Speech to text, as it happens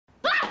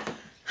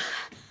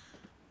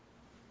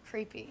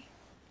creepy.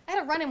 I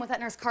had a run-in with that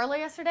nurse Carla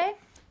yesterday.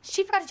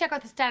 She forgot to check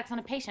out the statics on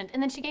a patient, and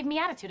then she gave me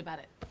attitude about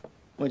it.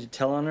 What'd you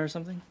tell on her or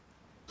something?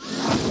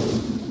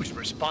 Who's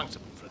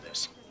responsible for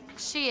this?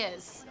 She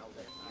is.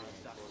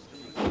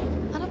 I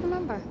don't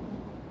remember.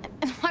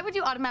 And why would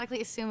you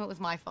automatically assume it was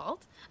my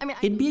fault? I mean,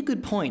 It'd be a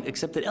good point,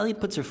 except that Elliot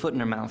puts her foot in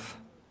her mouth.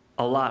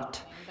 A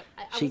lot.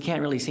 She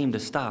can't really seem to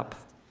stop.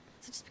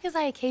 So just because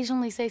I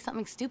occasionally say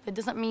something stupid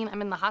doesn't mean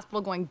I'm in the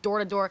hospital going door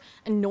to door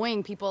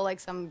annoying people like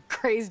some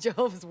crazed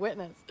Jehovah's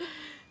Witness.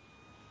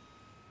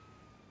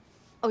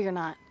 Oh, you're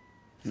not?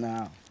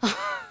 No.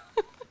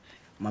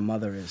 My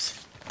mother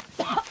is.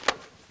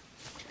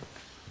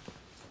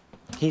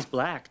 He's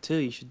black, too.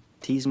 You should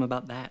tease him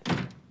about that.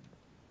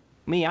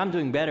 Me, I'm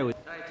doing better with...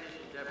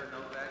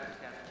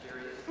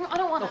 No, I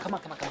don't want to. No,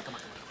 come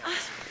on.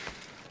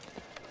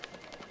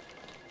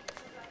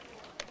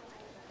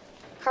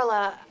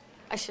 Carla,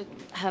 I should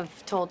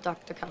have told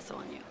Dr. Kelso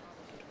on you.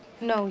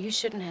 No, you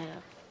shouldn't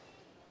have.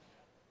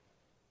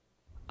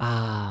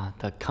 Ah,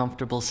 the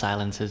comfortable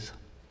silences.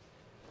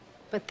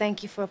 But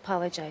thank you for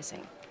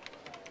apologizing.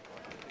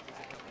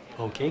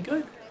 Okay,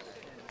 good.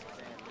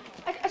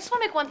 I just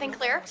want to make one thing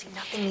clear. See,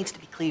 nothing needs to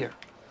be clear.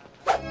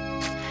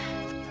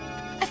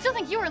 I still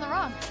think you were in the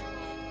wrong.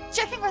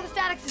 Checking for the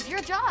statics is your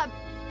job,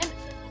 and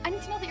I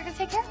need to know that you're going to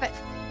take care of it.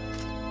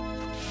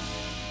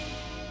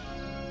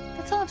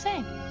 That's all I'm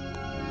saying.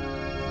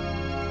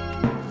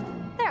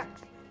 There.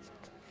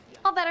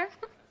 All better.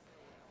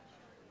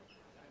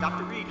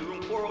 Dr. Reid to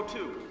room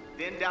 402,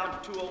 then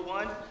down to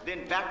 201,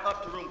 then back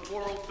up to room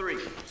 403.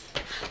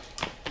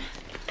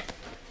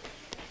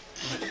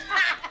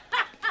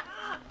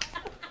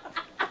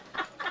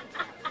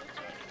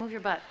 Move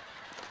your butt.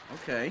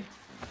 Okay.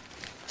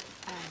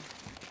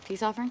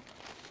 Peace offering?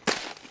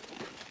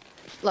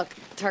 Look,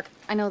 Turk,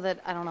 I know that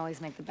I don't always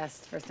make the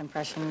best first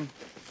impression,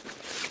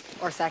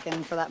 or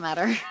second for that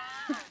matter.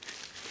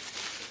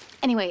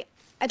 Anyway,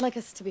 I'd like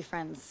us to be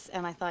friends,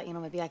 and I thought, you know,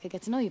 maybe I could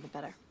get to know you a bit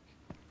better.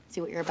 See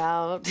what you're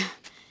about.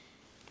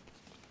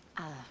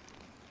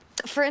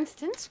 For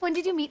instance, when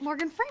did you meet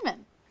Morgan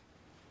Freeman?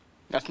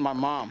 That's my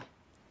mom.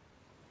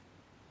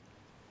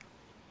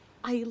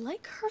 I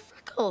like her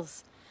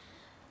freckles.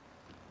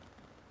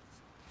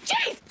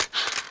 Jeez!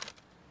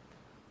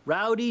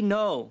 Rowdy,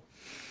 no.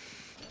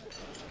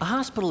 A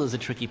hospital is a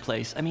tricky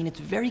place. I mean, it's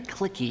very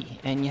cliquey,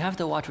 and you have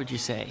to watch what you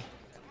say.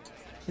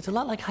 It's a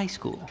lot like high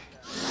school.